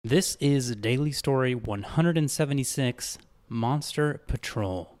This is Daily Story 176, Monster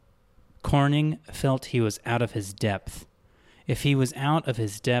Patrol. Corning felt he was out of his depth. If he was out of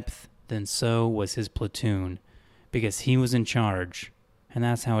his depth, then so was his platoon, because he was in charge, and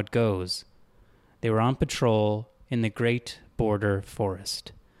that's how it goes. They were on patrol in the Great Border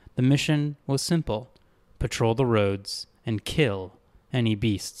Forest. The mission was simple: patrol the roads and kill any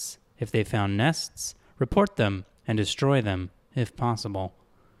beasts. If they found nests, report them and destroy them, if possible.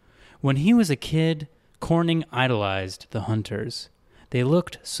 When he was a kid, Corning idolized the hunters. They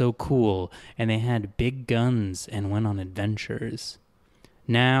looked so cool, and they had big guns and went on adventures.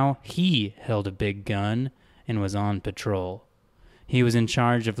 Now he held a big gun and was on patrol. He was in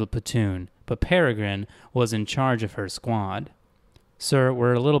charge of the platoon, but Peregrine was in charge of her squad. "Sir,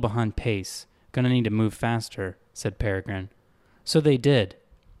 we're a little behind pace. Gonna need to move faster," said Peregrine. So they did.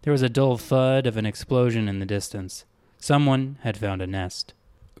 There was a dull thud of an explosion in the distance. Someone had found a nest.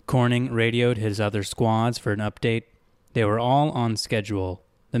 Corning radioed his other squads for an update. They were all on schedule.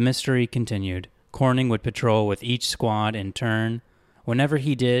 The mystery continued. Corning would patrol with each squad in turn. Whenever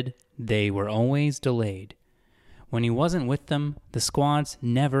he did, they were always delayed. When he wasn't with them, the squads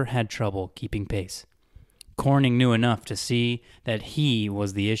never had trouble keeping pace. Corning knew enough to see that he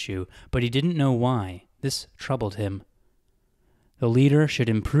was the issue, but he didn't know why. This troubled him. The leader should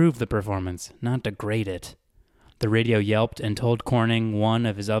improve the performance, not degrade it. The radio yelped and told Corning one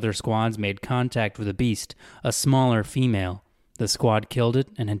of his other squads made contact with a beast, a smaller female. The squad killed it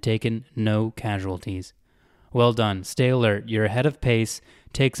and had taken no casualties. "Well done. Stay alert. You're ahead of pace.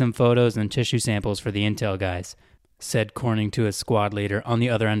 Take some photos and tissue samples for the intel guys," said Corning to his squad leader on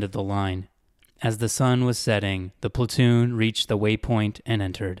the other end of the line. As the sun was setting, the platoon reached the waypoint and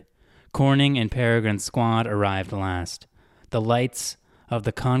entered. Corning and Peregrine's squad arrived last. The lights of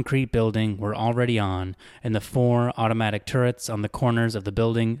the concrete building were already on, and the 4 automatic turrets on the corners of the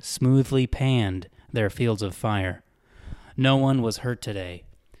building smoothly panned their fields of fire. No one was hurt today.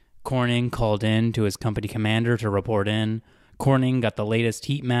 Corning called in to his company commander to report in. Corning got the latest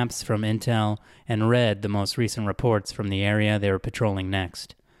heat maps from Intel and read the most recent reports from the area they were patrolling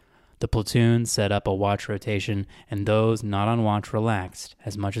next. The platoon set up a watch rotation, and those not on watch relaxed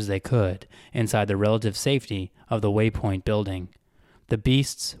as much as they could inside the relative safety of the waypoint building. The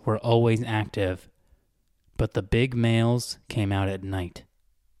beasts were always active, but the big males came out at night.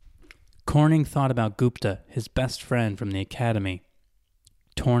 Corning thought about Gupta, his best friend from the academy,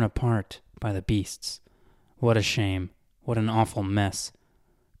 torn apart by the beasts. What a shame. What an awful mess.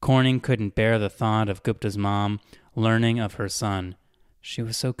 Corning couldn't bear the thought of Gupta's mom learning of her son. She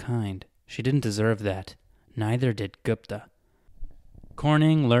was so kind. She didn't deserve that. Neither did Gupta.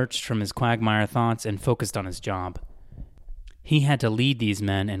 Corning lurched from his quagmire thoughts and focused on his job. He had to lead these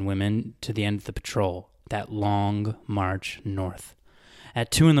men and women to the end of the patrol, that long march north. At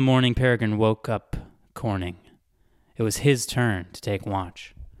 2 a.m, Peregrine woke up Corning. It was his turn to take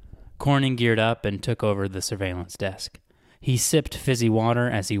watch. Corning geared up and took over the surveillance desk. He sipped fizzy water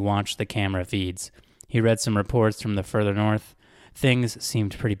as he watched the camera feeds. He read some reports from the further north. Things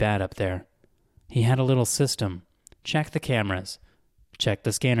seemed pretty bad up there. He had a little system. Check the cameras. Check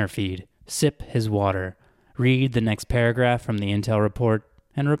the scanner feed. Sip his water. Read the next paragraph from the intel report,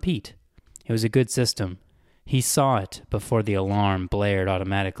 and repeat. It was a good system. He saw it before the alarm blared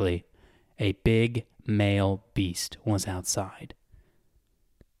automatically. A big male beast was outside.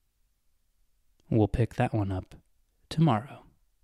 We'll pick that one up tomorrow.